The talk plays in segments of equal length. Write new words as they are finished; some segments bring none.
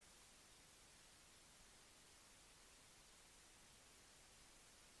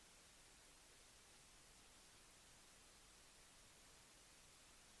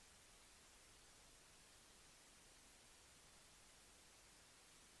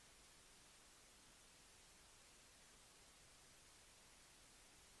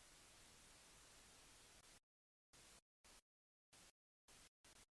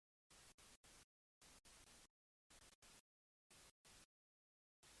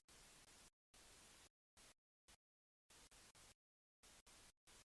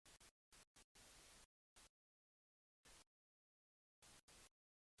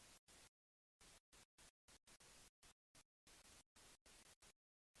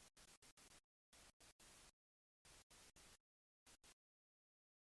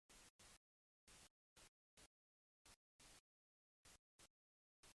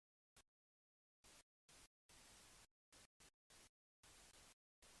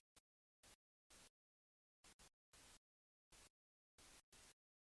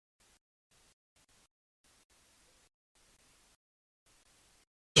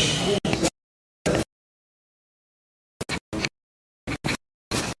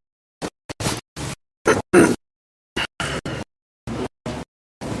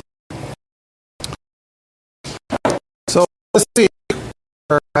this week,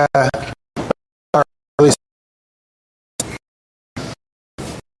 or at least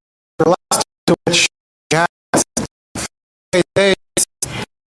the last to which we had 8 days,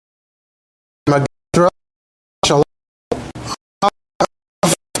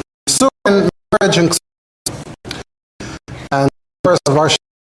 and marriage and first of our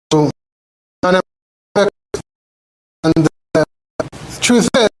and the truth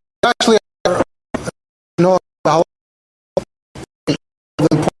is, actually, I know how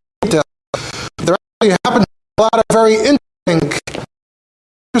important there actually happened a lot of very interesting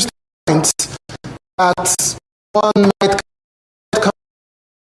points that one might come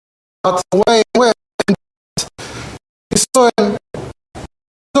out the way with.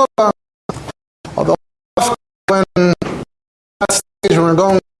 Although when that stage we're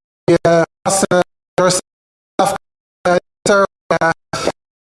going to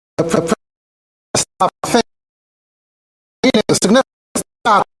significant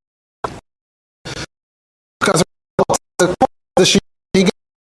stop because the she gets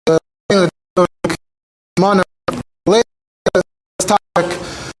the related to this topic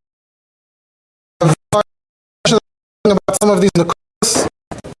about some of these nucleus.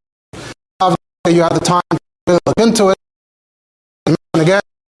 Obviously, you have the time to look into it. And again,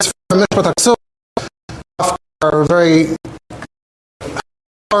 it's are very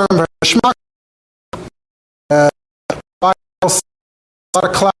firm, very schmuck. A lot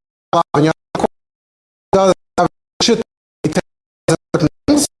of cloud, and you does have shit things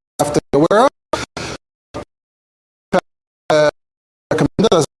you have to be aware of.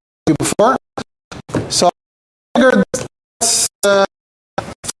 Recommended as I before. So I figured let's the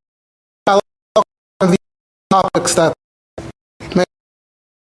topics that may.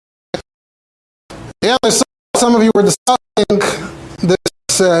 Yeah, some of you were discussing this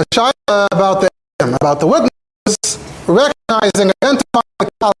shayla about the witness recognizing, identifying the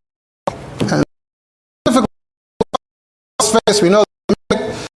kallah, and difficult face. We know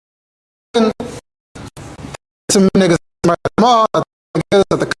some niggas that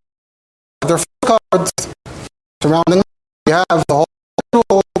the their cards surrounding. You have the whole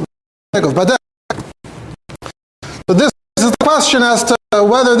thing of Badeken. So this is the question as to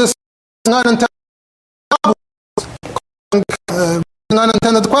whether this is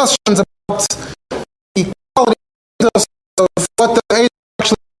unintended questions about the quality of what the age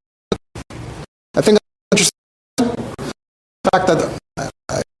actually. I think that's interesting. The fact that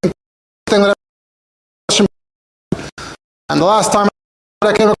I think that question, and the last time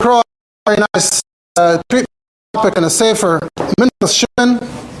I came across a very nice treatment topic in a sefer, Mintas Shin,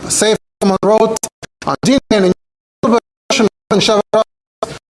 a sefer someone wrote on Dina and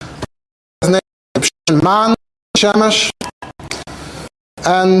his name is Man Shemesh,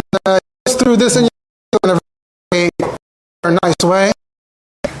 and goes through this in a very nice way.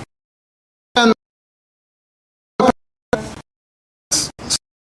 And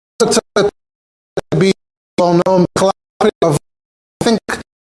to be well known of, I think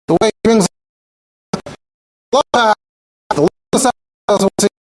the way he brings the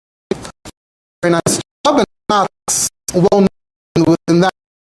very nice job, and not well known within that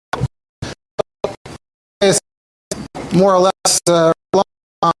is more or less that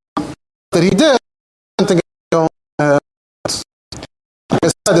he did. I think like I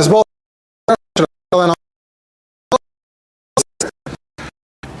said, there's both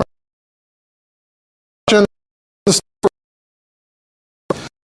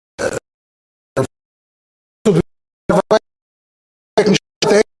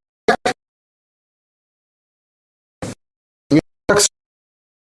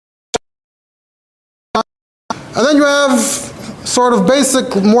and then you have sort of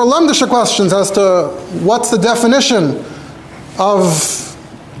basic, more lamdisha questions as to what's the definition of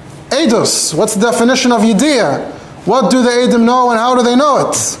edus? What's the definition of yediyah? What do the edim know and how do they know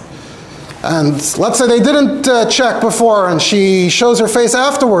it? And let's say they didn't check before and she shows her face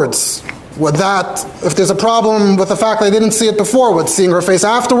afterwards. Would that, if there's a problem with the fact they didn't see it before, would seeing her face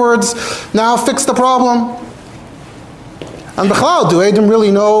afterwards now fix the problem? And b'chlal, do Edom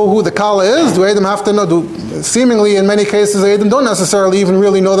really know who the kallah is? Do Edom have to know? Seemingly, in many cases, Edom don't necessarily even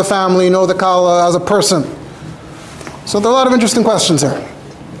really know the family, know the kallah as a person. So there are a lot of interesting questions here.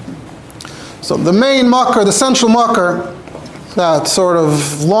 So the main makar, the central makar that sort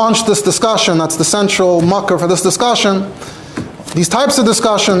of launched this discussion, that's the central makar for this discussion, these types of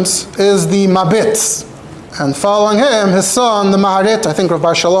discussions, is the mabit. And following him, his son, the maharit, I think Rav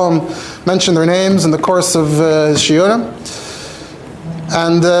Bar Shalom mentioned their names in the course of shiurim.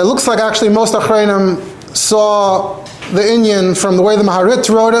 And it looks like actually most achreinim saw the Inyan from the way the Maharit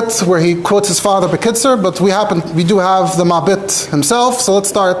wrote it, where he quotes his father Bekitzer, but we do have the Mabit himself, so let's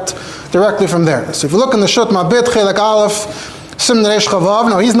start directly from there. So if you look in the Shut Mabit, Chelek Aleph, Simon Reish Chavav,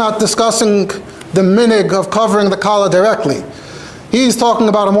 now he's not discussing the minig of covering the kallah directly. He's talking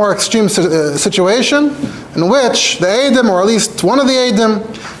about a more extreme situation in which the Eidim, or at least one of the Eidim,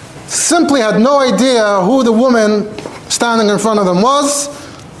 simply had no idea who the woman standing in front of them was,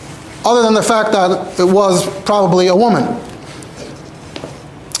 other than the fact that it was probably a woman.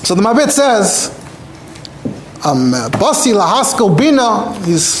 So the Mabit says, Basi Lahaskel Bina,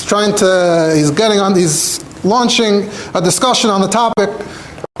 he's launching a discussion on the topic,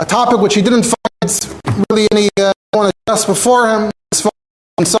 a topic which he didn't find really any one to address before him. He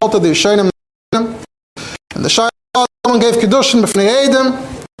consulted the Yishayim, and the Shayim, someone gave Kedushin b'fnei Eidim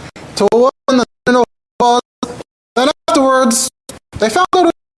to a woman that didn't know who it was. Then afterwards, they found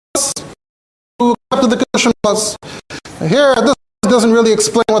out who accepted the Kedushin was. Here, this doesn't really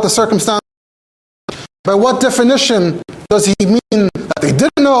explain what the circumstance is. By what definition does he mean that they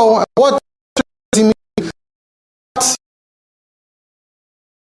didn't know, and what does he mean?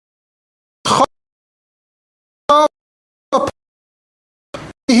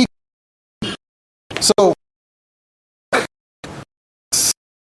 So,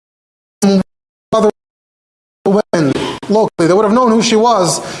 other women locally, they would have known who she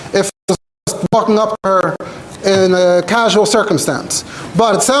was if it was walking up to her in a casual circumstance.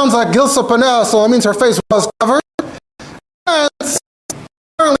 But it sounds like Gilsa Panel, so that means her face was covered. And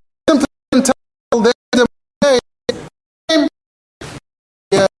apparently simply until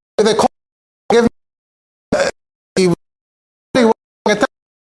they call give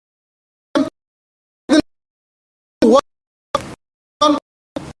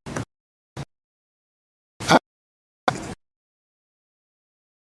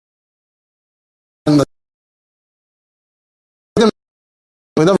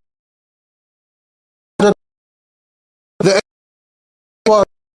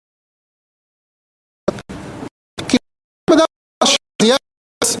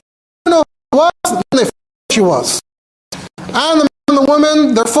she was. And the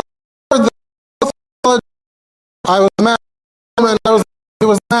woman, they're full of the I was a man, he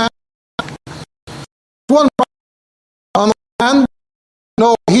was a man. One on the hand,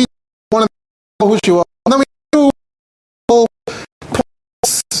 no, he wanted to know who she was. And then we do points.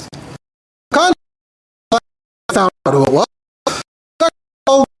 I found out who it was.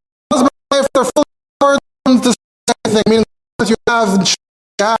 If they're full of words, the same thing, meaning that you have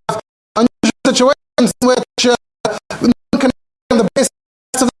unusual situations in which one can the basis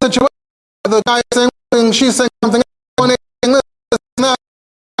of the situation. The guy is saying something, she's saying something, this and that.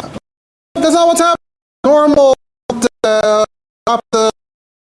 That's not what's happening. Normal,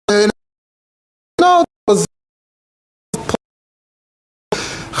 no, it was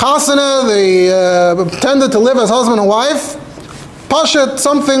Chasana, they pretended to live as husband and wife. Pashat,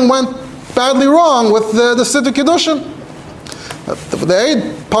 something went badly wrong with the Siddur Kiddushin. The Eid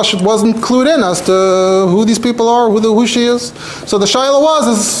Pashat wasn't clued in as to who these people are, who she is. So the Shaila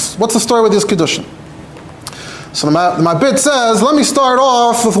is what's the story with this Kiddushin? So my bid says, let me start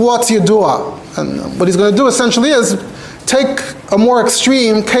off with what's Yedua. And what he's going to do essentially is take a more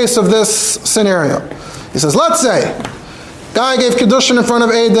extreme case of this scenario. He says, let's say, guy gave Kiddushin in front of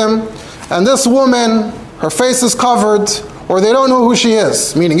Eidim, and this woman, her face is covered, or they don't know who she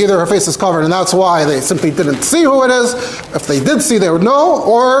is, meaning either her face is covered and that's why they simply didn't see who it is. If they did see, they would know,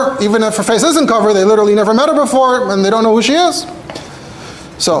 or even if her face isn't covered, they literally never met her before and they don't know who she is.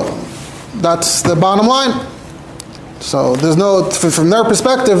 So that's the bottom line. So there's no, from their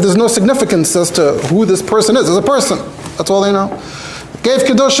perspective, there's no significance as to who this person is as a person. That's all they know. Gave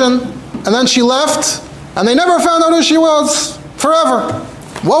Kiddushin, and then she left, and they never found out who she was forever.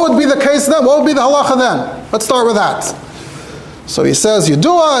 What would be the case then? What would be the halacha then? Let's start with that. So he says,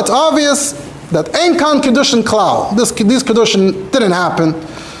 Yedua, it's obvious that Ein Kan Kiddushin Klal. These Kiddushin didn't happen.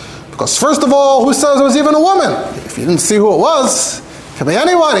 Because first of all, who says it was even a woman? If you didn't see who it was, it could be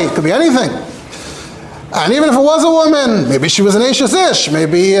anybody, it could be anything. And even if it was a woman, maybe she was an Eishes Ish,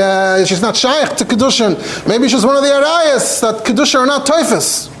 maybe she's not shaykh to Kiddushin, maybe she's one of the Arayas, that Kiddushin are not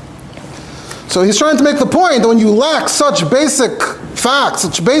Toifus. So he's trying to make the point that when you lack such basic facts,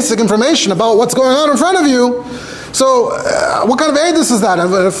 such basic information about what's going on in front of you, so what kind of Eidus is that?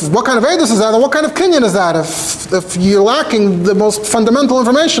 What kind of Eidus is that? And what kind of Kinyan is that? If you're lacking the most fundamental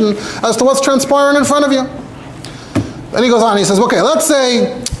information as to what's transpiring in front of you. And he goes on, he says, okay, let's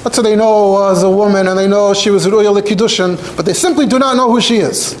say they know as a woman and they know she was Ruya L'Kiddushin, but they simply do not know who she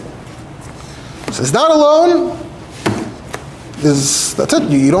is. Says that alone that's it.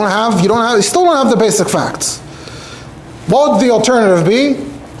 You still don't have the basic facts. What would the alternative be?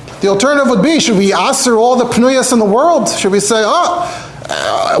 The alternative would be, should we answer all the pnuyas in the world? Should we say,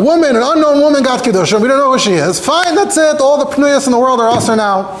 a woman, an unknown woman got Kedusha, we don't know who she is. Fine, that's it, all the pnuyas in the world are answer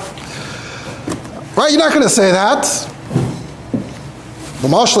now. Right, you're not going to say that. The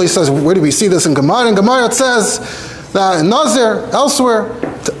Mashal says, where do we see this in Gemara? In Gemara it says that in Nazir, elsewhere,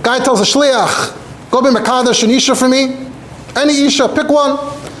 the guy tells a shliach, go be Mekadesh an Isha for me. Any Isha, pick one.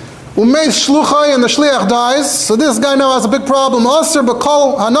 Umei shluchai, and the shliach dies. So this guy now has a big problem. Asr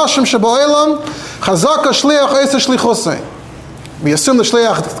b'kol hanashim sheba'elam, chazaka shliach eisa shlichusay. We assume the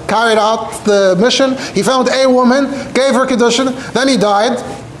shliach carried out the mission. He found a woman, gave her Kedushin, then he died.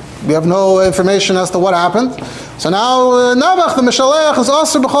 We have no information as to what happened. So now, Nabach, the Mishalech, is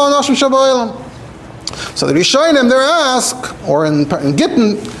also b'chol nashim shaboilam. So the Rishonim, they're asked, or in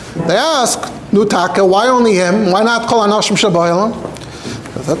Gittin, they ask, Nutaka, why only him? Why not kol nashim shaboilam?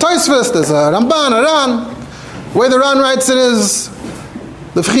 There's a Tosfos, there's a Ramban, a Ran. Where the Ran writes it is,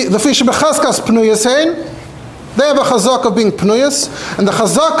 the Fish B'chaskas Pnuyas Hein. They have a chazak of being pnuyas, and the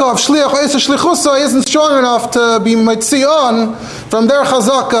chazak of shliach eisa shlichusa isn't strong enough to be mitzion from their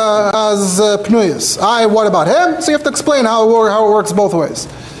chazak as pnuyas. What about him? So you have to explain how it works both ways.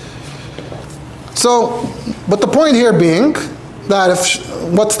 So, but the point here being that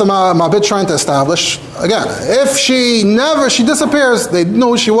what's the Mabit trying to establish? Again, if she disappears, they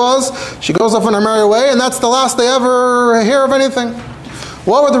know who she was, she goes off on her merry way, and that's the last they ever hear of anything.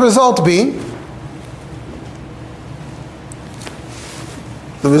 What would the result be?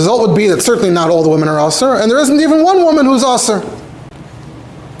 The result would be that certainly not all the women are Asr, and there isn't even one woman who's Asr.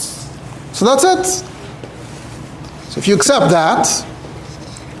 So that's it. So if you accept that,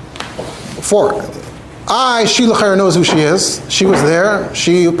 she knows who she is. She was there.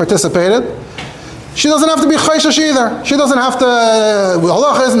 She participated. She doesn't have to be chayshish either. She doesn't have to,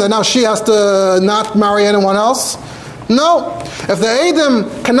 halacha isn't that now she has to not marry anyone else. No. If the Eidim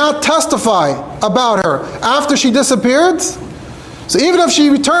cannot testify about her after she disappeared, so even if she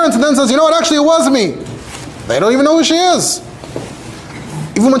returns and then says, you know what, actually it was me, they don't even know who she is.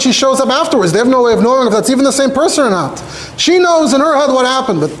 Even when she shows up afterwards, they have no way of knowing if that's even the same person or not. She knows in her head what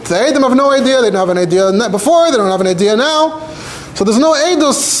happened, but the Eidim have no idea. They didn't have an idea before, they don't have an idea now. So there's no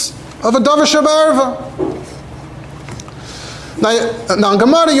Eidus of a Davar Shabarva. Now in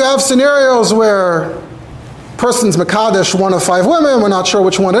Gemara you have scenarios where person's Mekadesh one of 5 women, we're not sure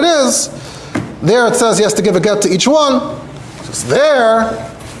which one it is. There it says he has to give a get to each one. There,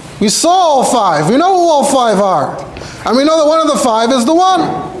 we saw all 5. We know who all 5 are. And we know that one of the 5 is the one.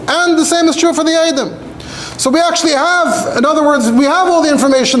 And the same is true for the Eidim. So we actually have, in other words, we have all the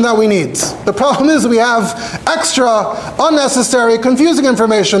information that we need. The problem is we have extra, unnecessary, confusing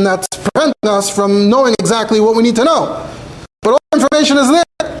information that's preventing us from knowing exactly what we need to know. But all the information is there.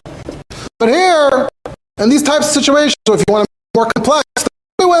 But here, in these types of situations, so if you want to be more complex,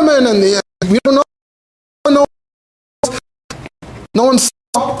 the women and we don't know. No one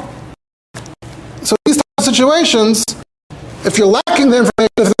saw. So these types of situations, if you're lacking the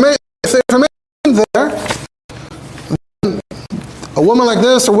information, if the information is there, a woman like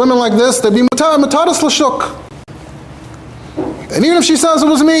this or women like this, they'd be matadas l'shuk. And even if she says it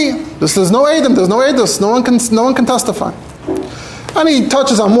was me, there's no Eidim, there's no Eidus, no one can testify. And he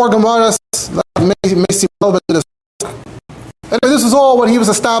touches on more Gemaras that may seem relevant to this. Anyway, this is all what he was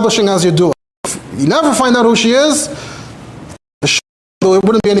establishing as you do it. If you never find out who she is, it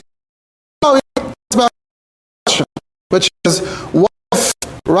wouldn't be any. No, it's about question, which is what if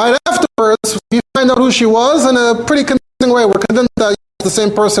right afterwards we find out who she was in a pretty convincing way. We're convinced that it's the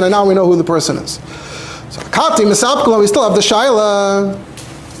same person, and now we know who the person is. So Kati Misapkala, we still have the Shaila,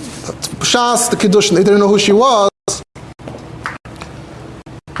 Shas, the Kiddushin. They didn't know who she was. And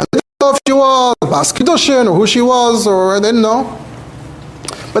they didn't know if she was Bas Kiddushin or who she was, or they didn't know.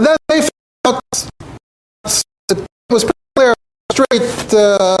 But then they found out it was pretty clear. Straight,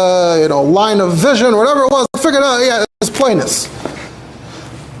 line of vision, whatever it was, I figured out, it's plainness.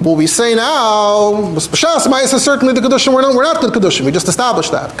 Will we say now, certainly the Kedushin, we're not the Kedushin, we just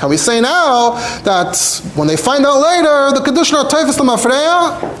established that. Can we say now that when they find out later, the Kedushin are Teifus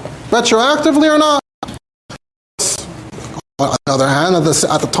L'Mafreya, retroactively or not? On the other hand, at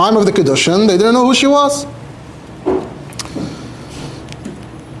the time of the Kedushin, they didn't know who she was.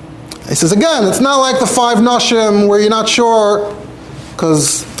 He says again, it's not like the 5 Nashim where you're not sure,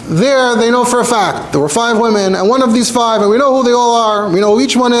 because there they know for a fact there were 5 women, and one of these 5, and we know who they all are, we know who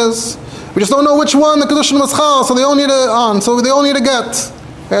each one is. We just don't know which one the Kedushin was chal, so they all need a get.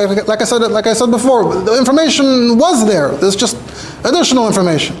 Like I said before, the information was there. There's just additional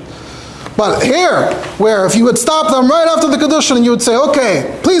information. But here, where if you would stop them right after the Kedushin and you would say, okay,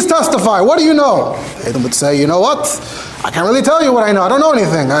 please testify, what do you know? They would say, you know what? I can't really tell you what I know. I don't know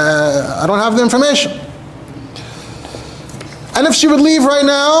anything. I don't have the information. And if she would leave right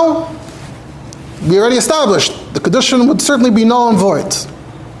now, we already established the Kedushin would certainly be null and void.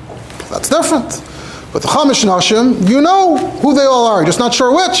 That's different. But the Chamish Nashim, you know who they all are, you're just not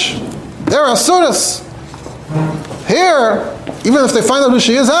sure which. They're Asuras. Here, even if they find out who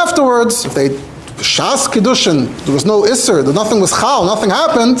she is afterwards, if they Shas Kedushin, there was no Isser, nothing was Chal, nothing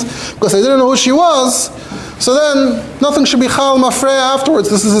happened, because they didn't know who she was, so then nothing should be Chal Mafreya afterwards.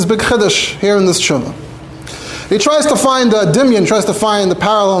 This is his big Chiddush here in this Shuvah. He tries to find a Dimyan, tries to find the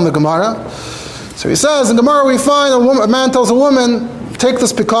parallel in the Gemara. So he says, in Gemara we find a man tells a woman, take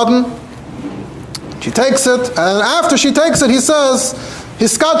this pikadon. She takes it, and after she takes it, he says,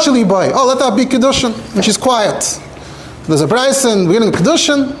 Hiskacheli boy, oh, let that be Kedushin. And she's quiet. There's a brayse in the beginning of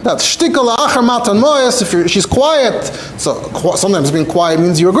Kedushin, that shtika la'achar matan moyes, if she's quiet, so sometimes being quiet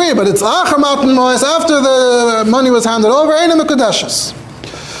means you agree, but it's la'achar matan moyes, after the money was handed over, ain't in the Kedushes.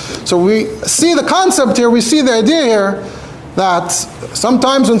 So we see the concept here, we see the idea here, that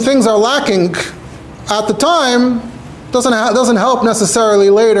sometimes when things are lacking at the time, doesn't help necessarily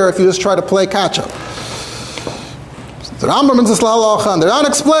later if you just try to play catch up. The Rambam in this La'alacha, and the Ran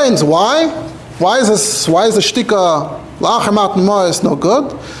explains why. Why is the shtika la'achar matan moyes no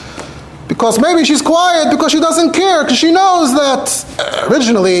good? Because maybe she's quiet because she doesn't care, because she knows that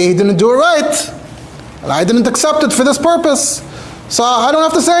originally he didn't do it right, and I didn't accept it for this purpose, so I don't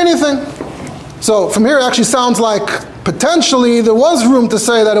have to say anything. So from here it actually sounds like potentially there was room to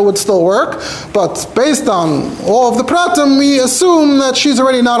say that it would still work, but based on all of the pratim, we assume that she's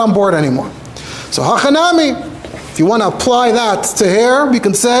already not on board anymore. So hachanami, if you want to apply that to here, we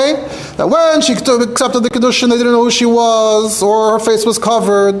can say that when she accepted the Kedushin, they didn't know who she was, or her face was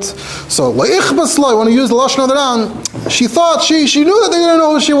covered. So, la'ichbas lo, you want to use the Lashon of the Ran, she thought, she knew that they didn't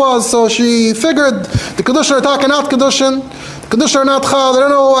know who she was, so she figured the Kedushin are talking not Kedushin, the Kedushin are not Chal, they don't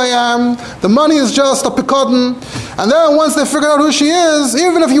know who I am, the money is just a pikadon. And then once they figured out who she is,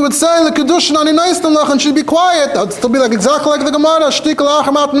 even if you would say the Kedushin ani naistam lach, and she'd be quiet, that would still be like exactly like the Gemara, shtika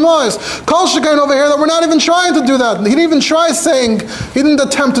la'achar matan moyes. Kol shekain over here that we're not even trying to do that. He didn't even try saying, he didn't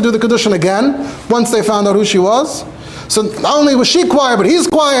attempt to do the Kedushin again, once they found out who she was. So not only was she quiet, but he's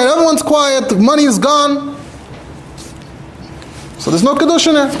quiet, everyone's quiet, the money is gone. So there's no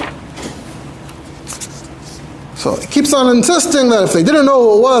Kedushin here. So he keeps on insisting that if they didn't know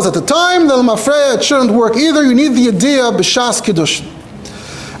who it was at the time, then Mafreya, it shouldn't work either. You need the idea b'shas Kedushin.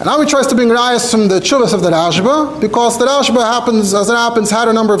 And now he tries to bring rayas from the tshuvas of the Rashba, because the Rashba happens, as it happens, had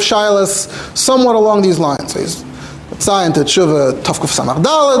a number of shilas somewhat along these lines. So he's into tshuva Tafkuf Samach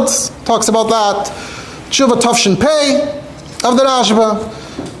Daled, talks about that. Tshuva Tafshin Pei of the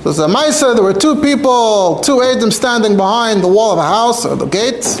Rashba. There's a Maisa, there were two Eidim standing behind the wall of a house, or the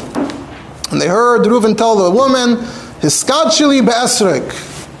gate, and they heard Reuven tell the woman, Hiskacheli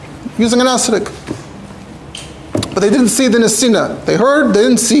be'esrik, using an esrik. But they didn't see the nesina. They heard, they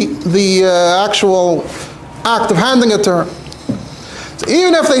didn't see the actual act of handing it to her. So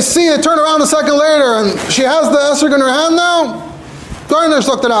even if they see it, turn around a second later, and she has the esrik in her hand now, Garnish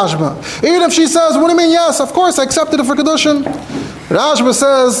looked at Rashba. Even if she says, what do you mean, yes, of course, I accepted it for Kedushin. Rashba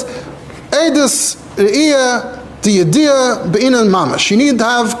says, Eidus re'iyah the yediyah be'inan mamash. You need to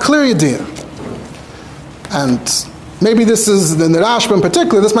have clear yediyah. And maybe this is, in the Rashba in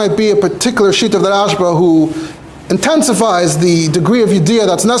particular, this might be a particular sheet of the Rashba who intensifies the degree of yediyah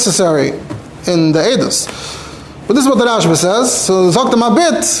that's necessary in the Eidos. But this is what the Rashba says. So Zokta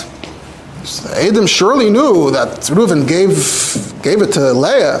Mabit, the Eidim surely knew that Reuven gave it to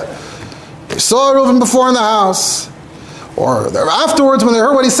Leah. They saw Reuven before in the house. Or afterwards, when they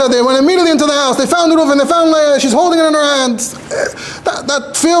heard what he said, they went immediately into the house. They found Reuven, they found Leah, she's holding it in her hands.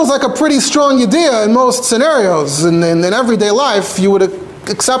 That feels like a pretty strong yediyah in most scenarios. In everyday life, you would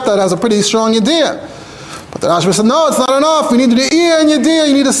accept that as a pretty strong yediyah. But the Rashba said, no, it's not enough. We need the yediyah and yediyah.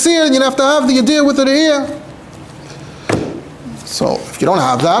 You need to see it, and you have to have the yediyah with the yediyah. So if you don't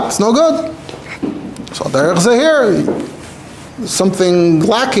have that, it's no good. So there's here, something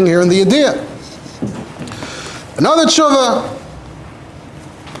lacking here in the yediyah. Another tshuva,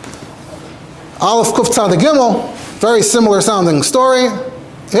 Aleph Kuf Tzad Gimel, very similar sounding story.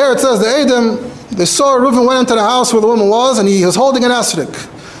 Here it says the Eidim, they saw Reuven went into the house where the woman was, and he was holding an esrik.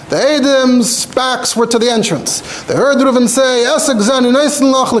 The Eidim's backs were to the entrance. They heard Reuven say, Esek zani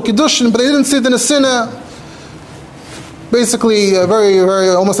neisin lach l'kedushin, but they didn't see the nesina. Basically, a very, very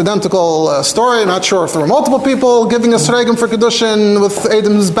almost identical story. I'm not sure if there were multiple people giving a sregim for Kedushin with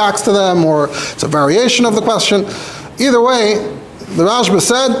Eidim's backs to them, or it's a variation of the question. Either way, the Rashba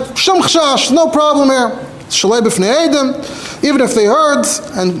said, Shum chashash, no problem here. Shalei b'fnei Eidim. Even if they heard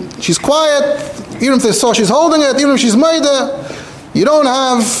and she's quiet, even if they saw she's holding it, even if she's maida, you don't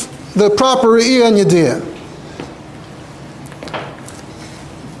have the proper re'iyah and yediyah.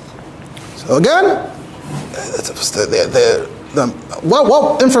 So again,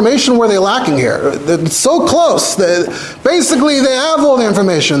 what information were they lacking here? It's so close. Basically, they have all the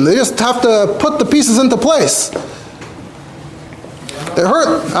information. They just have to put the pieces into place. They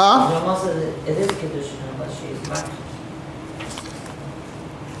hurt. It is condition unless she is married.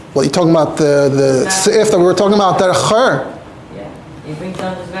 Well, you're talking about the seif that we were talking about, that chur. Yeah, he brings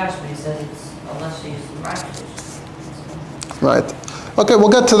down his verse, but he says it's unless she is married. Right. Okay, we'll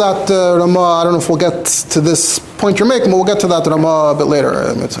get to that, Ramah. I don't know if we'll get to this point you're making, but we'll get to that, Ramah, a bit later.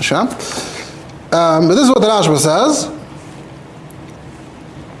 But this is what the Rashba says.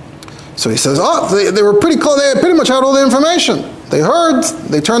 So he says, they were pretty close. They pretty much had all the information. They heard,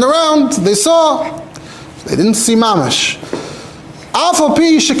 they turned around, they saw. They didn't see mamash. Isn't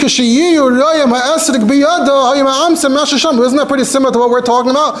that pretty similar to what we're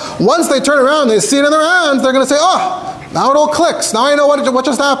talking about? Once they turn around, they see it in their hands, they're going to say, now it all clicks. Now I know what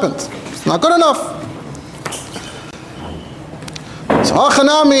just happened. It's not good enough. So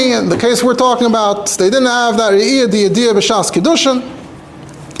Achanami, in the case we're talking about, they didn't have that Re'iyah Diyadiyah B'Shas Kiddushin.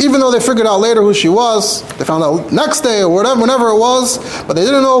 Even though they figured out later who she was, they found out next day or whatever, whenever it was, but they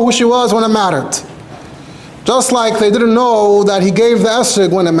didn't know who she was when it mattered. Just like they didn't know that he gave the esrog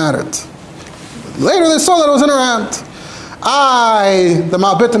when it mattered. Later they saw that it was in her hand. The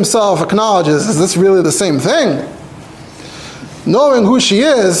Ma'abit himself acknowledges, is this really the same thing? Knowing who she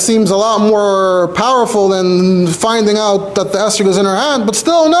is seems a lot more powerful than finding out that the esrog is in her hand, but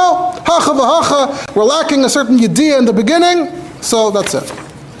still no. Hacha v'hacha, we're lacking a certain yediyah in the beginning, so that's it.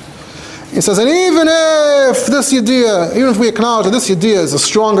 He says, and even if this yediyah, even if we acknowledge that this yediyah is a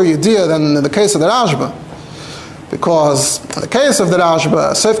stronger yediyah than in the case of the Rashba, because in the case of the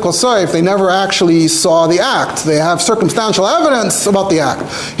Rashba, Seif Kol Seif, they never actually saw the act. They have circumstantial evidence about the act.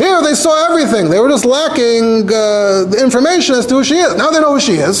 Here they saw everything. They were just lacking the information as to who she is. Now they know who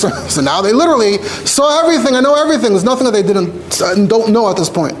she is. So now they literally saw everything and know everything. There's nothing that they don't know at this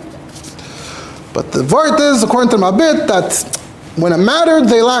point. But the word is, according to Mabit, that when it mattered,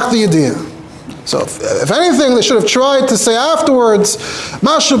 they lacked the idea. So if anything, they should have tried to say afterwards,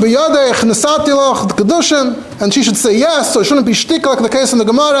 Mashu b'yadech nesati loch kedushin, and she should say yes, so it shouldn't be shtik like the case in the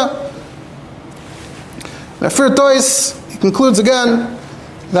Gemara. And Afir Tois, he concludes again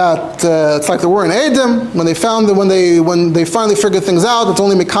that it's like they were in Edom when they found that when they finally figured things out, it's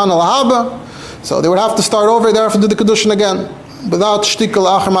only Mikan al-Haba, so they would have to start over. They have to do the kedushin again without shtik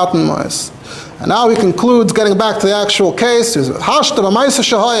al-Achar Matan Mois. And now he concludes, getting back to the actual case,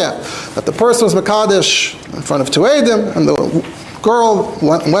 that the person was Mekadesh in front of two Eidim, and the girl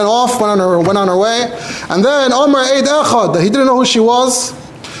went on her way. And then Omer Eid Echad, that he didn't know who she was.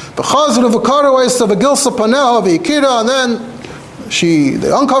 And then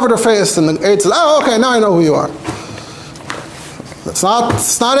they uncovered her face, and the Eid said, okay, now I know who you are. It's not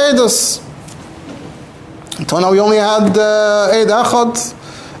Eidus. Until now we only had Eid Echad.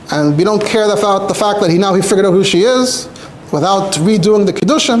 And we don't care about the fact that he figured out who she is without redoing the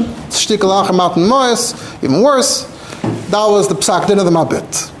Kiddushin. Shtik al-Achar Matan Mois, even worse. That was the Psak Din of the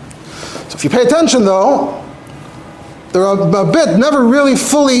Mabit. So if you pay attention though, the Mabit never really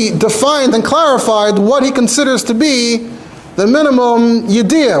fully defined and clarified what he considers to be the minimum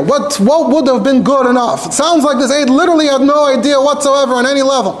yediyah. What would have been good enough? It sounds like this aide literally had no idea whatsoever on any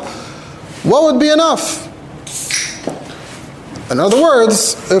level. What would be enough? In other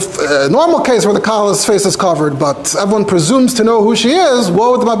words, if a normal case where the kallah's face is covered, but everyone presumes to know who she is,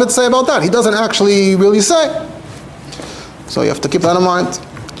 what would the Mabit say about that? He doesn't actually really say. So you have to keep that in mind.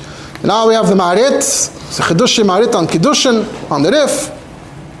 Now we have the Marit, the Chidushi Marit on Kiddushin, on the Rif.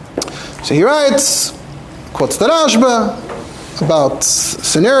 So he writes, quotes the Rashba, about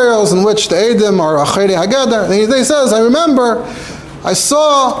scenarios in which the Eidim are Acheri Hageder. And he says, I remember, I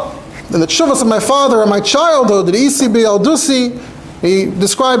saw in the tshuvas of my father in my childhood, the ECB al-Dusi, he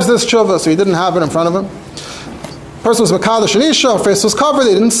describes this tshuva, so he didn't have it in front of him. The person was Mekadesh and Isha, her face was covered,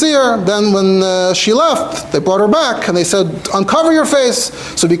 they didn't see her. Then when she left, they brought her back, and they said, uncover your face,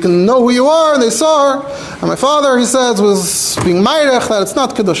 so we can know who you are, and they saw her. And my father, he says, was being mayrech that it's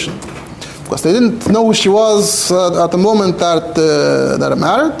not Kiddushin. Because they didn't know who she was at the moment that it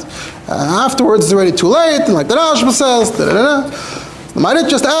mattered. Afterwards, it's already too late, and like the Rashba says, the Marit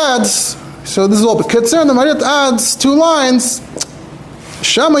just adds, so this is all Bekitzer, and the Marit adds two lines,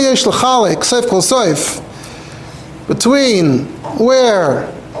 Shama yesh l'chalik, seif kol seif, between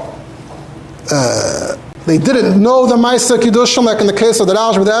where they didn't know the Maisa Kiddushin, like in the case of the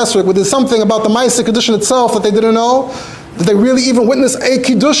Rashba, the Esrog, but there's something about the Maisa Kiddushin itself that they didn't know, Did they really even witness a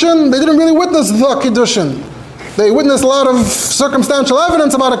Kiddushin? They didn't really witness the Kiddushin. They witnessed a lot of circumstantial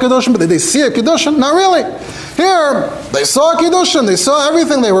evidence about a Kiddushin, but did they see a Kiddushin? Not really. Here, they saw a Kiddushin. They saw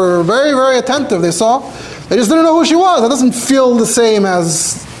everything. They were very, very attentive. They saw. They just didn't know who she was. It doesn't feel the same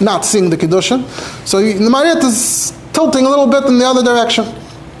as not seeing the Kiddushin. So the Marit is tilting a little bit in the other direction.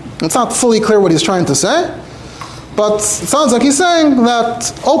 It's not fully clear what he's trying to say, but it sounds like he's saying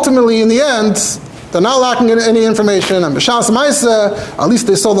that ultimately, in the end, they're not lacking any information, and b'shas ma'aseh, at least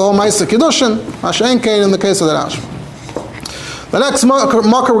they saw the whole ma'aseh kiddushin, mashen kain in the case of the Rash. The next makkah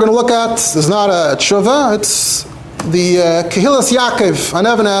we're going to look at is not a tshuva, it's the Kehillas Yaakov, an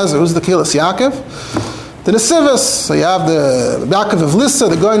Even Ezer. Who's the Kehillas Yaakov? The Nesivos. So you have the Yaakov of Lissa,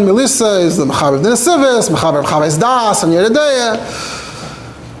 the Goyin Melissa is the Mechaber of the Nesivos, Mechaber of Chavez Das, and Yeredeya.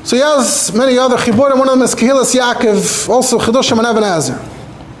 So he has many other chiburim. One of them is Kehillas Yaakov, also Chidushim and Even Ezer.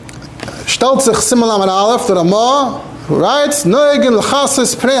 Stellt sich Simalam and Aleph, the Ramah, who writes, Noegin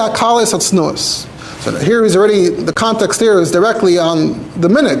l'chasis pnei hakalis hatznuos. So here he's already, the context here is directly on the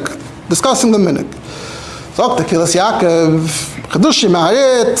minig, discussing the minig. Zok the Kehillas Yaakov, Chidushim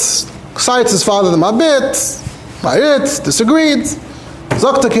Ma'arit, cites his father the Mabit, Ma'arit, disagreed.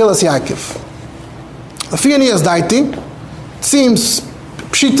 Zok the Kehillas Yaakov. The Fiani is daiti, it seems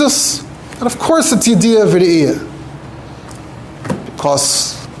pshitus, and of course it's Yediyah V'Re'iyah.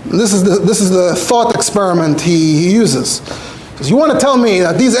 Because this is the thought experiment he uses. Because you want to tell me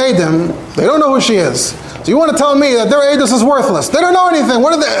that these Eidim, they don't know who she is. So you want to tell me that their Eidus is worthless. They don't know anything.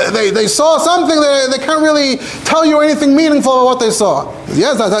 What are they saw something, they can't really tell you anything meaningful about what they saw.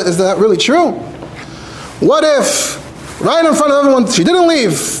 Yes, is that really true? What if, right in front of everyone, she didn't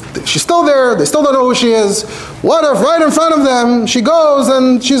leave, she's still there, they still don't know who she is. What if right in front of them, she goes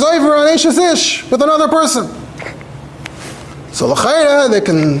and she's over on Eishes Ish with another person? So l'chayra, they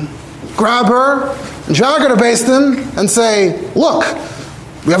can grab her and drag her to Beis Din and say, look,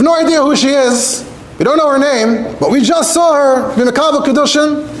 we have no idea who she is, we don't know her name, but we just saw her b'mekabel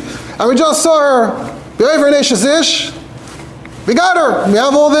kedushin, and we just saw her b'over in Eishes Ish. We got her. We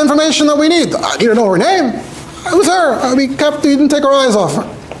have all the information that we need. I need to know her name. It was her. We didn't take our eyes off her.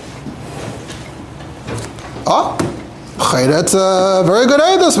 It's a very good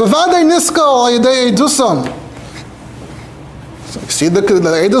Eidus. B'vadei niskal al yedei Eidusam. So you see, the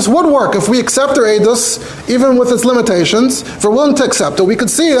Eidus would work. If we accept our Eidus, even with its limitations, if we're willing to accept it, we could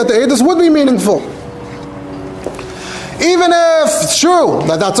see that the Eidus would be meaningful. Even if it's true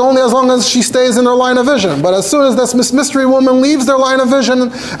that that's only as long as she stays in her line of vision. But as soon as this mystery woman leaves their line of vision,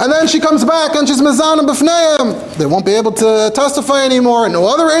 and then she comes back and she's mizanah b'fneim, they won't be able to testify anymore, and no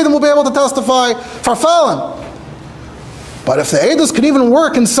other Eidim will be able to testify for Fallen. But if the Eidus could even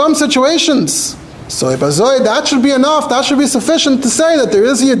work in some situations, so that should be enough, that should be sufficient to say that there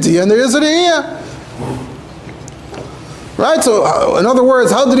is a Yediyah and there is a Re'iyah. Right? So, in other words,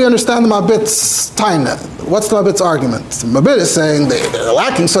 how did he understand the Mabit's taina? What's the Mabit's argument? The Mabit is saying they're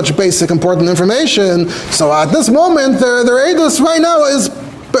lacking such basic, important information, so at this moment, their Eidus right now is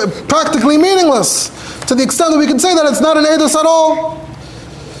practically meaningless, to the extent that we can say that it's not an Eidus at all.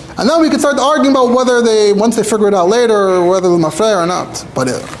 And then we can start arguing about whether once they figure it out later, whether they're mafrei or not. But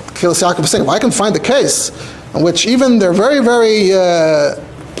Kehillas Yaakov is saying, well, I can find a case in which even their very, very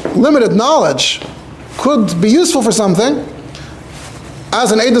limited knowledge could be useful for something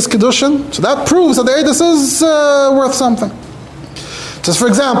as an Eidus Kiddushin. So that proves that the Eidus is worth something. Just for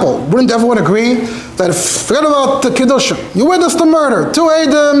example, wouldn't everyone agree that forget about the Kiddushin, you witnessed a murder, 2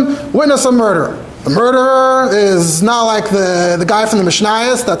 Eidim witness a murder. The murderer is not like the guy from the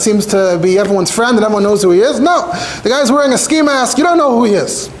Mishnayos that seems to be everyone's friend and everyone knows who he is. No, the guy's wearing a ski mask, you don't know who he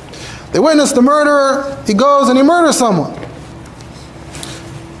is. They witness the murderer, he goes and he murders someone.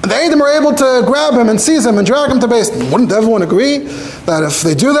 The Eidim are able to grab him and seize him and drag him to Beis Din. Wouldn't everyone agree that if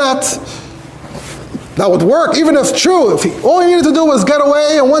they do that, that would work? Even if true, if all he needed to do was get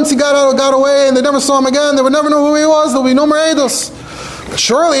away, and once he got away and they never saw him again, they would never know who he was, there would be no more Eidus. But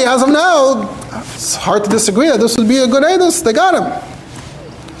surely, as of now, it's hard to disagree that this would be a good Eidus. They got him.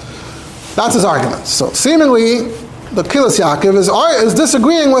 That's his argument. So seemingly, the Kehillas Yaakov is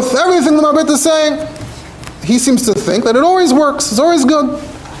disagreeing with everything the Mabit is saying. He seems to think that it always works, it's always good.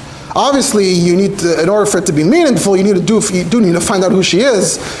 Obviously, you need to, in order for it to be meaningful, you do need to find out who she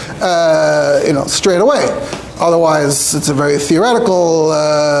is, straight away. Otherwise, it's a very theoretical,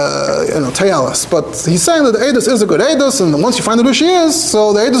 te'elis. But he's saying that the Eidus is a good Eidus, and once you find out who she is,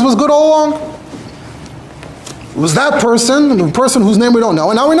 so the Eidus was good all along. It was that person, the person whose name we don't know,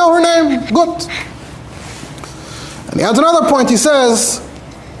 and now we know her name. Good. And he adds another point. He says,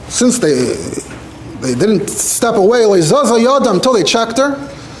 since they didn't step away until they checked her,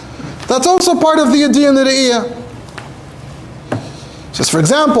 that's also part of the Yediyah and the Re'iyah. Just for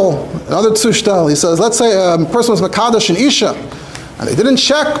example, another tzushtel, he says, let's say a person was Makadosh and Isha, and they didn't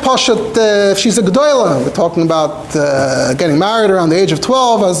check Pashat if she's a Gdoila. We're talking about getting married around the age of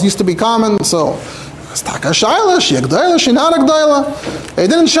 12, as used to be common, so it's Taka Shaila, she a Gdoila, she not a Gdoila. They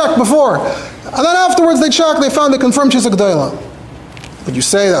didn't check before. And then afterwards they checked, they found, they confirmed she's a Gdoila. Would you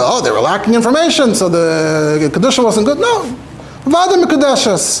say that, oh, they were lacking information, so the Kedusha wasn't good? No. Vadam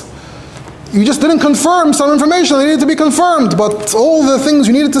Kedushes. You just didn't confirm some information that needed to be confirmed, but all the things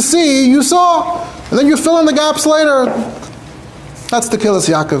you needed to see, you saw, and then you fill in the gaps later. That's the Kilas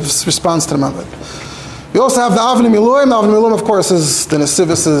Yaakov's response to the Mabit. We also have the Avnei Miluim. The Avnei Miluim, of course, is the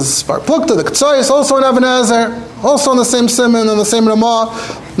Nesivis' Bar Plukta, the K'tzoyis, also in Even Ezer, also in the same Siman, and the same Ramah.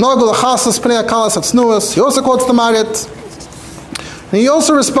 Nagul Achasas, Pnei HaKallah Satznuas. He also quotes the Marit. And he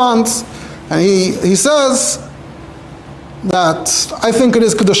also responds, and he says that I think it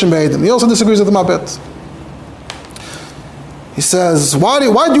is Kedushim Be'edim. He also disagrees with the Mabit. He says, why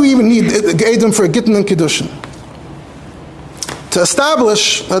do you even need Edim for a Gittin and Kedushin? To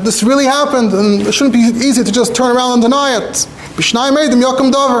establish that this really happened, and it shouldn't be easy to just turn around and deny it. Bishnai Edim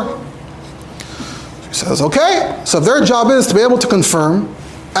Yakum Dover. He says, okay, so if their job is to be able to confirm,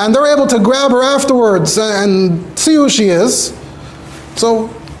 and they're able to grab her afterwards and see who she is, so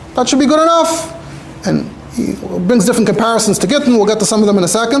that should be good enough. And he brings different comparisons to Gittin. We'll get to some of them in a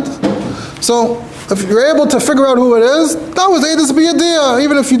second. So if you're able to figure out who it is, that was Eidus B'Yadiyah,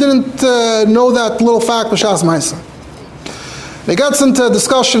 even if you didn't know that little fact b'Shas Ma'aseh. He gets into a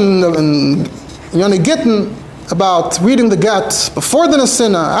discussion in Yoni Gittin about reading the get before the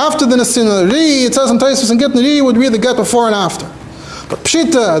Nesina, after the Nesina. It says in Taisus and Gittin, Ri would read the get before and after. But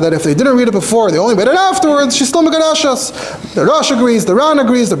Pshita, that if they didn't read it before, they only read it afterwards, she's still Megadashas. The Rosh agrees, the Ran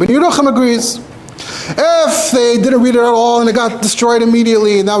agrees, the Ben Yerucham agrees. If they didn't read it at all and it got destroyed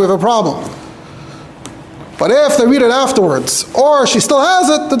immediately, now we have a problem. But if they read it afterwards, or she still has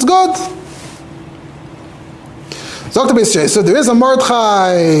it, that's good. So there is a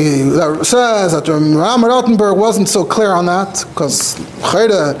Mordechai that says that Ram Rottenberg wasn't so clear on that, because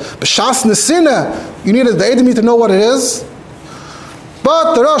B'Shas Nesina, you needed the Edom to know what it is.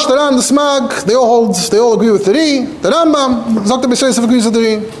 But the Rosh, the Ram, the Smag, they all agree with the Ri. The Rambam, Dr. B'Sheisef agrees with the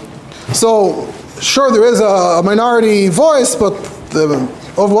Ri. So, sure, there is a minority voice, but the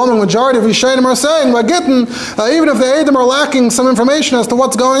overwhelming majority of Rishonim are saying, by Gittin, even if the Edom are lacking some information as to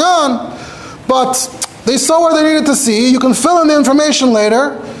what's going on, but they saw what they needed to see, you can fill in the information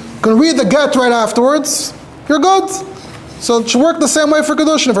later, you can read the get right afterwards, you're good. So it should work the same way for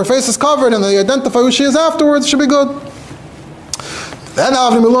Kedushin. If her face is covered and they identify who she is afterwards, it should be good. Then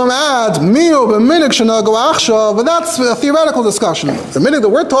Avnei Miluim adds, Miu b'minig shenagu achshav, but that's a theoretical discussion. The minig that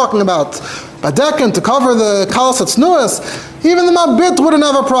we're talking about, Badeken, to cover the kallah satznuas, even the Mabit wouldn't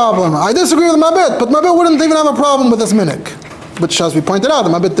have a problem. I disagree with the Mabit, but Mabit wouldn't even have a problem with this minig, which, as we pointed out, the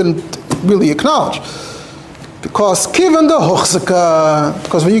Mabit didn't really acknowledge. Because kiven the hochzaka,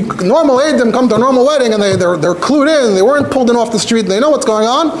 because when normal Eidim come to a normal wedding and they're clued in, they weren't pulled in off the street, they know what's going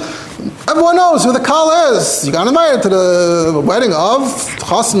on. Everyone knows who the kallah is. You got invited to the wedding of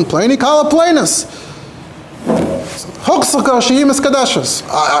Chassan Pleni Kallah Plenis. Hochzaka she'im eskadeshes.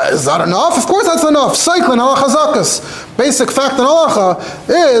 Is that enough? Of course that's enough. Cycling halacha zakas. Basic fact in halacha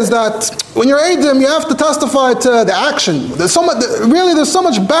is that when you're Eidim, you have to testify to the action. There's so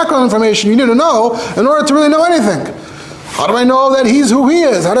much background information you need to know in order to really know anything. How do I know that he's who he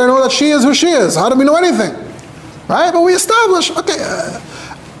is? How do I know that she is who she is? How do we know anything? Right? But we establish, okay,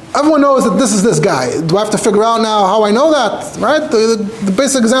 everyone knows that this is this guy. Do I have to figure out now how I know that? Right? The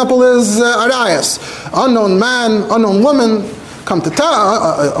basic example is Arayas. Unknown man, unknown woman come to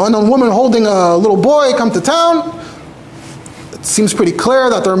town. Unknown woman holding a little boy come to town. It seems pretty clear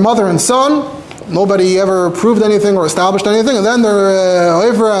that they're mother and son. Nobody ever proved anything or established anything. And then they're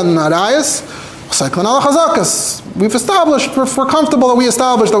over and Arayas. We've established, we're comfortable that we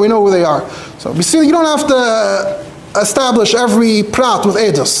established that we know who they are. So we see you don't have to establish every prat with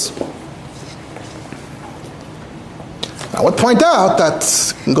edus. I would point out that,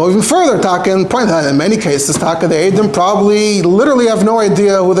 can go even further, Taka, and point out in many cases, Taka, the Eidim probably literally have no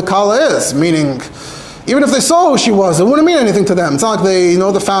idea who the kallah is, meaning, even if they saw who she was, it wouldn't mean anything to them. It's not like they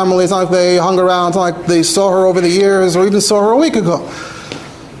know the family, it's not like they hung around, it's not like they saw her over the years, or even saw her a week ago.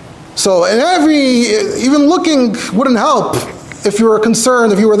 So, even looking wouldn't help if you were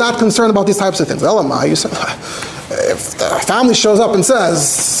that concerned about these types of things. Elamai, you said, if the family shows up and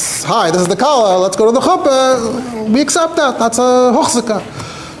says, hi, this is the kallah, let's go to the chuppah, we accept that. That's a hochzaka.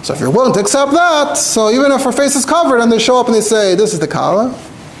 So if you're willing to accept that, so even if her face is covered and they show up and they say, this is the kallah,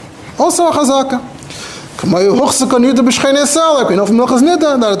 also a chazaka. We know from Milchas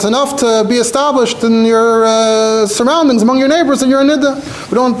Nida that it's enough to be established in your surroundings, among your neighbors, that you're a Nida.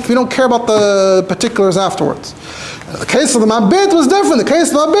 We don't care about the particulars afterwards. The case of the Mabit was different. The case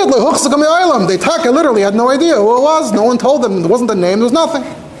of the Mabit, they Taka literally had no idea who it was. No one told them. There wasn't a name. There was nothing.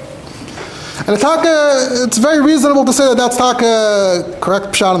 And it's very reasonable to say that that's Taka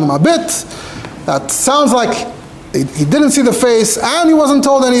correct pshat on the Mabit. That sounds like he didn't see the face and he wasn't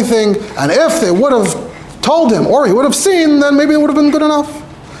told anything. And if they would have told him or he would have seen, then maybe it would have been good enough.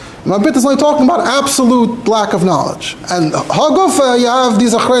 Mabit is only talking about absolute lack of knowledge. And Hagufa, you have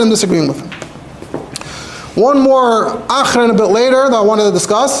these Achreinim disagreeing with him. One more Achrein a bit later that I wanted to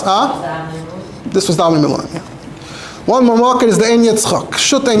discuss. This was Davin Milan. Yeah. One more market is the Ein Yitzchak.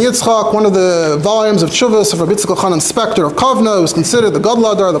 Shut Ein Yitzchak, one of the volumes of Tshuvas of Rabbi Yitzchak Khan, inspector of Kovna, who was considered the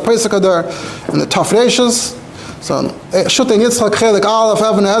Gadol Adar, the Pesach Adar, and the Taf Reishis. So Shut Ein Yitzchak, Chelik Aleph,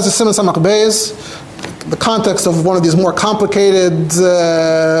 Even Ezer, Siman Samach Beis. The context of one of these more complicated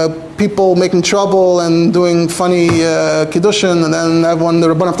people making trouble and doing funny kiddushin, and then the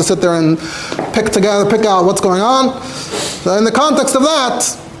Rabban have to sit there and pick out what's going on. So in the context of that,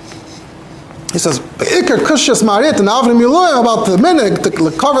 he says, "Ikar kushas marit and avrim miluim about the minig to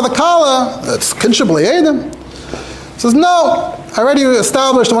cover the kallah. It's kinship le'edim." He says, "No, I already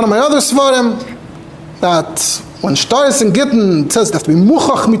established one of my other svarim that." When Shtaris and Gittin says it has to be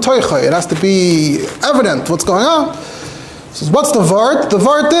muchach mitoicha, it has to be evident what's going on. So what's the vart? The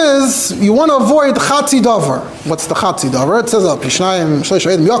vart is you want to avoid chatzi davar. What's the chatzi davar? It says al pishnayim shleish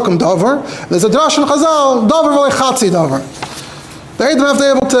edim yakum davar. There's a drash in Chazal davar v'lei chatzi davar. The edim have to be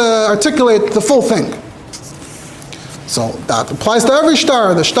able to articulate the full thing. So that applies to every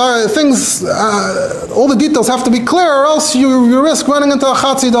shtar. The shtar things, all the details have to be clear, or else you risk running into a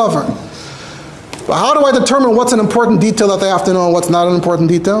chatzi davar. But how do I determine what's an important detail that they have to know and what's not an important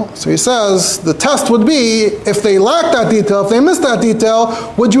detail? So he says, the test would be, if they lack that detail, if they miss that detail,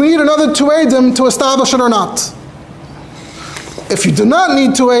 would you need another two eidim to establish it or not? If you do not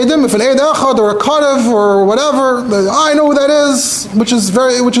need two eidim, if an eid echad or a karev or whatever, I know who that is, which is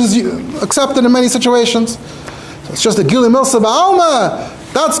accepted in many situations. So it's just a gili milsa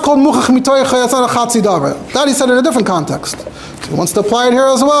ba'alma. That's called muchach mitoicha, that's not a chatzi davar. That he said in a different context. So he wants to apply it here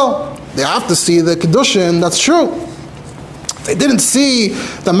as well. They have to see the Kiddushin, that's true. They didn't see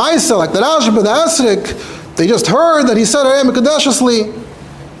the Maisa, like the Rashba, the Esrik. They just heard that he said, Mekadeshusly.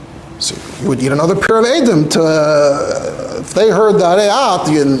 So you would need another pair of Eidim to, if they heard that,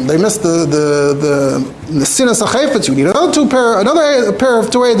 they missed the Sinas HaChayfetz, you need another pair of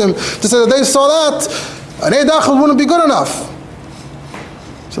two Eidim to say that they saw that. An Eid Echad wouldn't be good enough.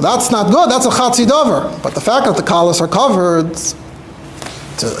 So that's not good, that's a Chatzi Davar. But the fact that the Kallas are covered,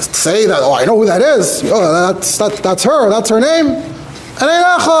 to say that, I know who that is, that's her, that's her name. And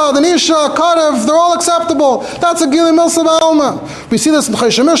Einacha, the Nisha, Karev, they're all acceptable. That's a Gili Milsa Ba'alma. We see this in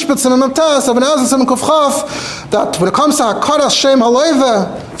Chayshim Mishpitz and Memtes, Even Ezer and Kufchaf, that when it comes to HaKaras Shem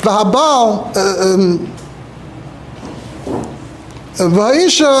Haleive, V'Habal,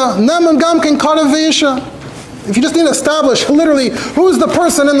 V'Haisha, Neman Gamkin Karev V'Isha. If you just need to establish literally who's the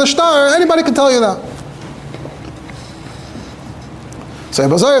person in the shtar, anybody can tell you that. So if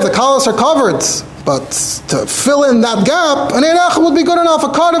the kallas are covered, but to fill in that gap, an Eirach would be good enough, a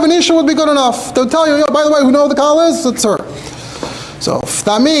Karev and Isha would be good enough. They'll tell you, by the way, who know the kal is? It's her. So if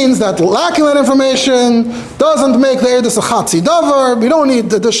that means that lacking that information doesn't make the Eidus a Chatzi Davar, we don't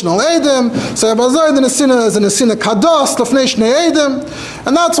need additional Eidim. So the Nesina is a Nesina Kados, Lefnei Shnei Eidim,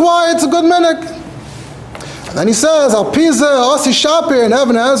 and that's why it's a good minik. And then he says, Al Piza, Osi Shapir, and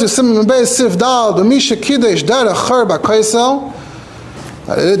Even Ezer, Simon Beis Sif Dal, B'Misha Kiddush, Derech Cher B'Kaisel.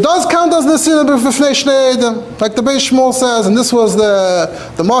 It does count as Nesina B'Fnei Shnei Eidim, like the Beis Shmuel says, and this was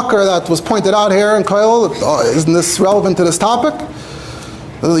the marker that was pointed out here in Koil. Isn't this relevant to this topic?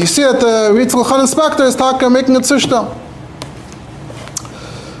 You see that the Ritzul Khan inspector is making a tzushta.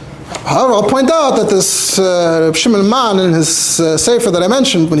 However, I'll point out that this Shimon Man in his sefer that I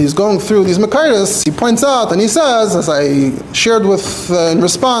mentioned, when he's going through these Makaitis, he points out and he says, as I shared with in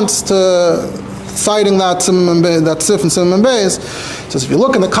response to citing that Sif and Simon Beis, says if you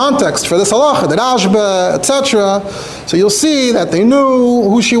look in the context for this halacha, the Rashba, etc., so you'll see that they knew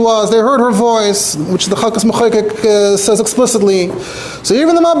who she was, they heard her voice, which the Chakas Mechayek says explicitly. So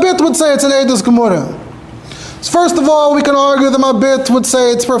even the Mabit would say it's an Eidus Gemara. So first of all, we can argue the Mabit would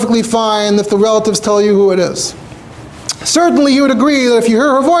say it's perfectly fine if the relatives tell you who it is. Certainly you would agree that if you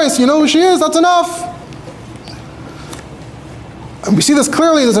hear her voice, you know who she is, that's enough. And we see this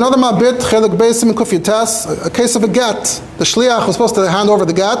clearly. There's another Mabit, Chelik Beisim and Kufyates, a case of a get. The Shliach was supposed to hand over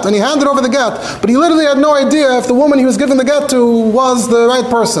the get, and he handed over the get, but he literally had no idea if the woman he was giving the get to was the right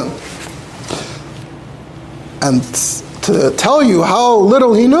person. And to tell you how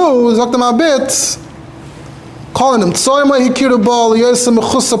little he knew, Zakta Mabit, calling him Tsoima Hikirubal, Yosem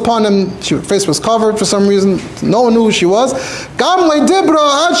Mechus upon him. Her face was covered for some reason. No one knew who she was. Gamle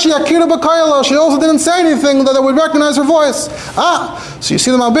Dibra, Achi Akira Bakayla. She also didn't say anything that they would recognize her voice. So you see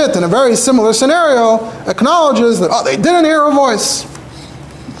them a bit in a very similar scenario, acknowledges that, they didn't hear her voice.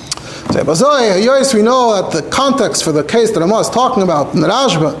 We know that the context for the case that Ramah is talking about in the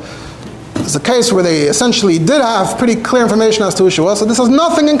Rashba is a case where they essentially did have pretty clear information as to who she was. So this has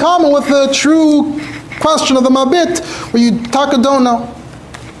nothing in common with the true question of the Mabit, where you taka don't know.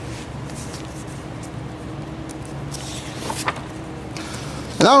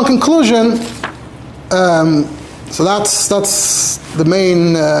 And now in conclusion, so that's the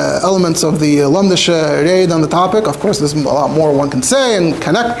main elements of the Lamdisha raid on the topic. Of course, there's a lot more one can say and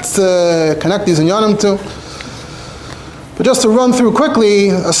connect these inyanim to. But just to run through quickly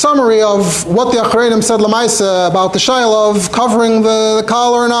a summary of what the Achareinim said Lamaisa about the Shaila of covering the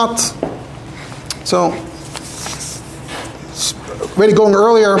kallah or not. So, already going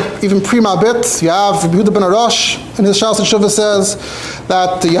earlier, even pre-Mabit, you have Yehuda ben Arash in his Shas and Shuvah says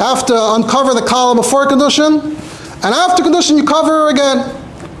that you have to uncover the kallah before Kedushin, and after Kedushin you cover her again,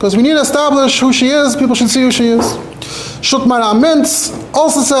 because we need to establish who she is. People should see who she is. Shutmar Amintz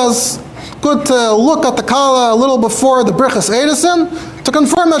also says good to look at the kallah a little before the Brichas Edison to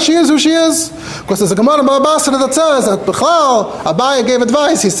confirm that she is who she is. Because there's a Gemara in Baba Basra that says that Bichlal, Abaye gave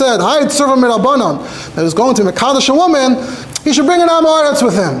advice. He said, Hayt Surva Mirabanon, that he was going to Mekadosh a woman, he should bring an Amaretz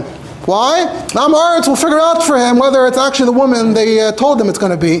with him. Why? The Amaretz will figure out for him whether it's actually the woman they told him it's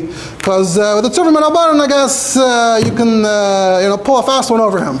going to be. Because with the Surva Mirabanon, I guess you can pull a fast one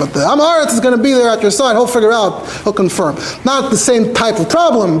over him. But the Amaretz is going to be there at your side. He'll figure out, he'll confirm. Not the same type of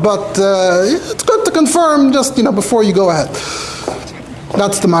problem, but it's good to confirm just before you go ahead.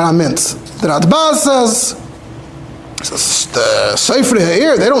 That's the Maramintz. The Radbaz says the Seifri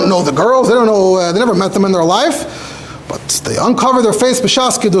Ha'ir, they don't know the girls, they don't know, they never met them in their life, but they uncover their face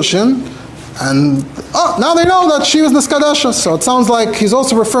b'shas Kiddushin, and now they know that she was Niskadesha, so it sounds like he's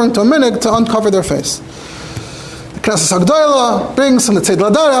also referring to a minig to uncover their face. The Knesset Hagdoila brings from the Tzed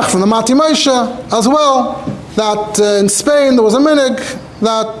Ladarach, from the Mati Moshe, as well, that in Spain there was a minig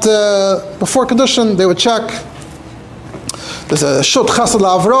that before Kiddushin they would check. There's a Shut Chesed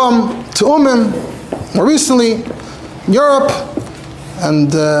LaAvram to Umim, more recently, in Europe, and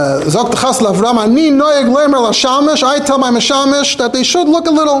Zok Chesed LaAvram, Ani Noyeg Leimer LaShamish, I tell my Meshamish that they should look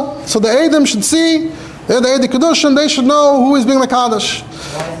a little, so the Eidim should see, they're the Eid Kedushin, they should know who is being Mekadosh.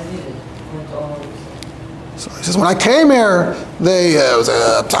 Why is it needed? So he says, when I came here, it was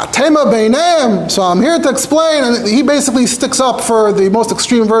a tema beineim, so I'm here to explain, and he basically sticks up for the most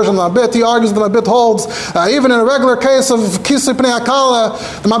extreme version of the Mabit. He argues that the Mabit holds, even in a regular case of Kisui Pnei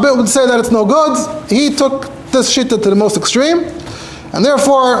HaKallah, the Mabit would say that it's no good. He took this shita to the most extreme, and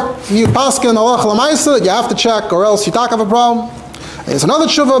therefore, you paskin Allah Lamaisa, that you have to check, or else you talk have a problem. There's another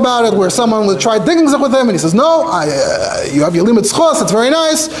tshuva about it where someone would try digging it with him, and he says, no, you have your limit schos, it's very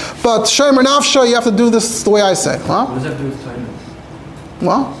nice, but shomer nafsha, you have to do this the way I say. Huh? What does that do with time?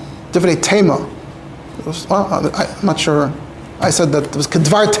 Well, different tema. I'm not sure. I said that it was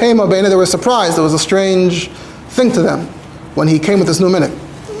kedvar tema, but they were surprised. It was a strange thing to them when he came with this new minute.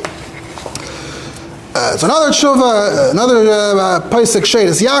 So another tshuva, another Paisik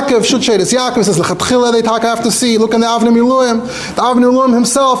Shadis Yaakov, Shut Shadis Yaakov says Lechatchila they have to see. Look in the Avnei Miluim. The Avnei Miluim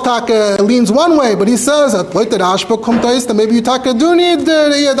himself leans one way, but he says that that maybe you do need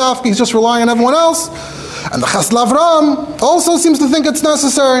the Yadafka. He's just relying on everyone else. And the Chesed LaAvram also seems to think it's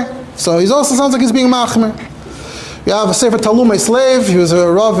necessary. So he also sounds like he's being machmer. We have a Sefer Talumei slave. He was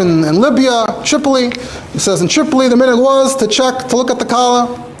a Rav in Libya, Tripoli. He says in Tripoli the minhag was to look at the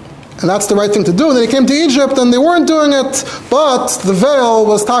kallah. And that's the right thing to do. And then he came to Egypt and they weren't doing it, but the veil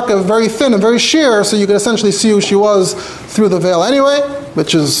was very thin and very sheer, so you could essentially see who she was through the veil anyway,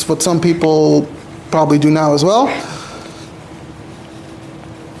 which is what some people probably do now as well.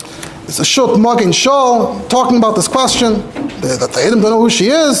 It's a Shut Magin Shol talking about this question, that the Edom don't know who she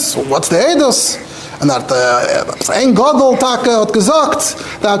is, what's the Eidos? And that Ein Gadol Taka hat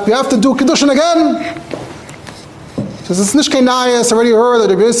gesagt that we have to do Kiddushin again. Because it's Nishkei Nayas, already heard that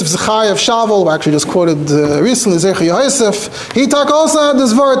Rabbi Yosef Zechai of Shavel, we actually just quoted recently, Zecher Yosef, he also had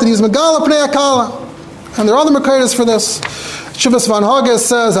this word that he's Megala Pnei HaKallah. And there are other Mekaydas for this. Shuvas Van Hages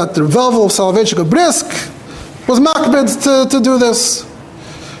says that the Velvel of Soloveitchik Brisk was makbid to do this.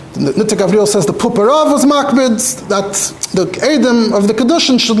 Nittik Gavril says the Puparav was makbid, that the Edom of the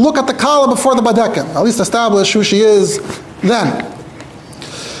Kedushin should look at the kallah before the Badeken, at least establish who she is then.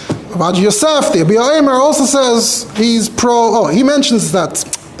 Rabbi Yosef, the Abiyah Eimer, also says he mentions that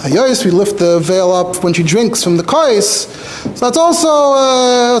Hayos, we lift the veil up when she drinks from the kais. So that's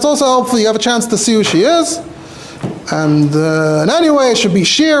also helpful. You have a chance to see who she is. And anyway, it should be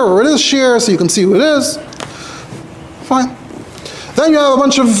sheer, or it is sheer, so you can see who it is. Fine. Then you have a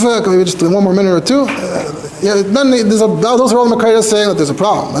bunch of, maybe just one more minute or two. Then those are all the Makaidas saying that there's a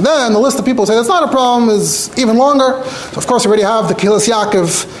problem. And then the list of people who say that's not a problem is even longer. So of course, we already have the Kilas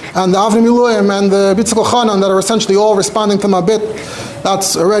Yaakov and the Avnei Miluim and the Bitzchok Chanan that are essentially all responding to Mabit.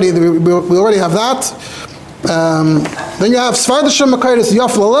 That's already, we already have that. Then you have Svardashim Makaidas.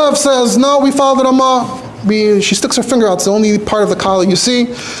 Yaf Lalev says, no, we followed the Ramah. She sticks her finger out. It's the only part of the kallah you see.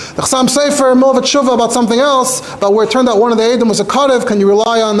 The Chassam Sefer, Milvat Shuvah about something else, about where it turned out one of the Edom was a Karev. Can you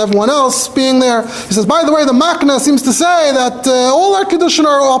rely on everyone else being there? He says, by the way, the Makna seems to say that all our Kiddushin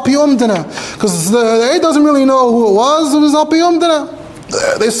are al pi umdina, because the Ed doesn't really know who it was. It was al pi umdina.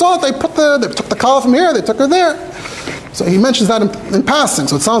 They saw it. They took the kallah from here. They took her there. So he mentions that in passing.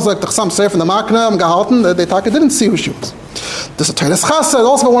 So it sounds like the Chassam Sefer and the Makna Gahalten, they didn't see who she was. This is Teres Chassid,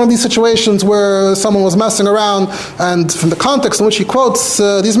 also one of these situations where someone was messing around, and from the context in which he quotes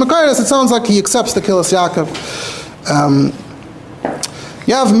these Makaidas, it sounds like he accepts the Kilas Yaakov.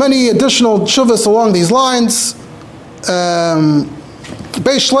 You have many additional tshuvas along these lines.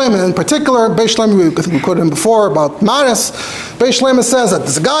 Beis Shleima in particular, Beis Shleima, I think we quoted him before about Maris. Beis Shleima says that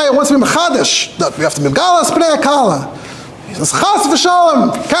there's a guy who wants to be Mechadish, that we have to be Megalas Pnei Kallah. He says, Chas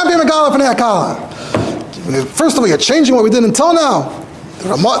v'shalom, can't be Megalas Pnei Kallah. First of all, you're changing what we did until now. The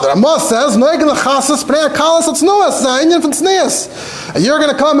Ramah says, and you're going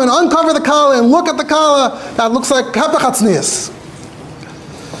to come and uncover the kallah and look at the kallah that looks like Hepech.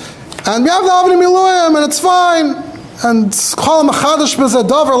 And we have the Avnei Miluim, and it's fine. And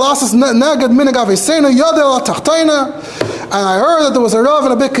and I heard that there was a Rav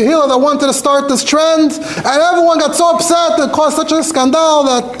and a big Kahila that wanted to start this trend, and everyone got so upset that it caused such a scandal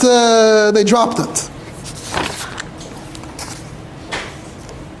that they dropped it.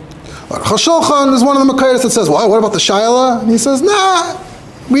 Chashulchan is one of the Makaidas that says, well, what about the Shaila? And he says, nah,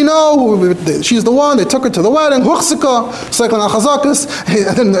 we know she's the one, they took her to the wedding, Huchsika, Seiklan al-Chazakas,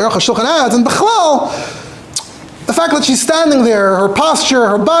 and then the Chashulchan adds, and Bechlal, the fact that she's standing there, her posture,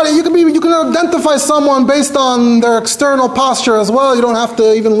 her body, you can identify someone based on their external posture as well. You don't have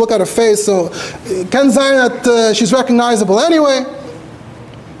to even look at her face, so Ken Zayin that she's recognizable anyway.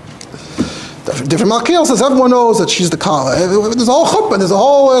 Different Malkiel says everyone knows that she's the kallah. There's a whole chuppah, there's a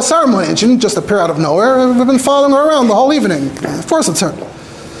whole ceremony, and she didn't just appear out of nowhere. We've been following her around the whole evening. Of course it's her.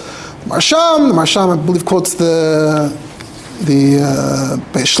 The Marsham, I believe, quotes the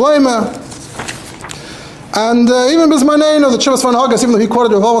Beis Shleima. And even Bismarneinu, the Chivas van Hagas, even though he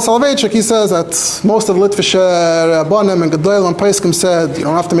quoted Rav Soloveitchik, he says that most of the Litvish Rabbanim and Gedolim and Paiskim said, you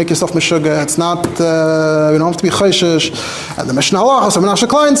don't have to make yourself Meshuggah, it's not, you don't have to be Chayshish. And the Mishnah Halachos, Menashe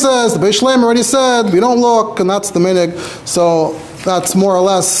Klein says, the Beis Shleima already said, we don't look, and that's the minig. So that's more or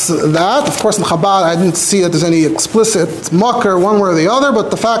less that. Of course, in Chabad, I didn't see that there's any explicit mucker one way or the other, but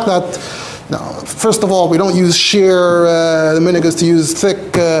the fact that, first of all, we don't use sheer, the minig is to use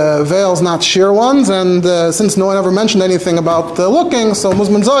thick veils, not sheer ones, and since no one ever mentioned anything about looking, so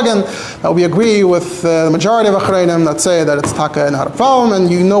Muzman Zagan, we agree with the majority of Achreinim that say that it's taka not a problem, and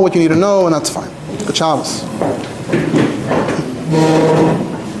you know what you need to know, and that's fine. Good Shabbos.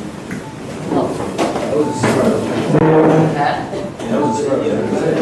 Oh.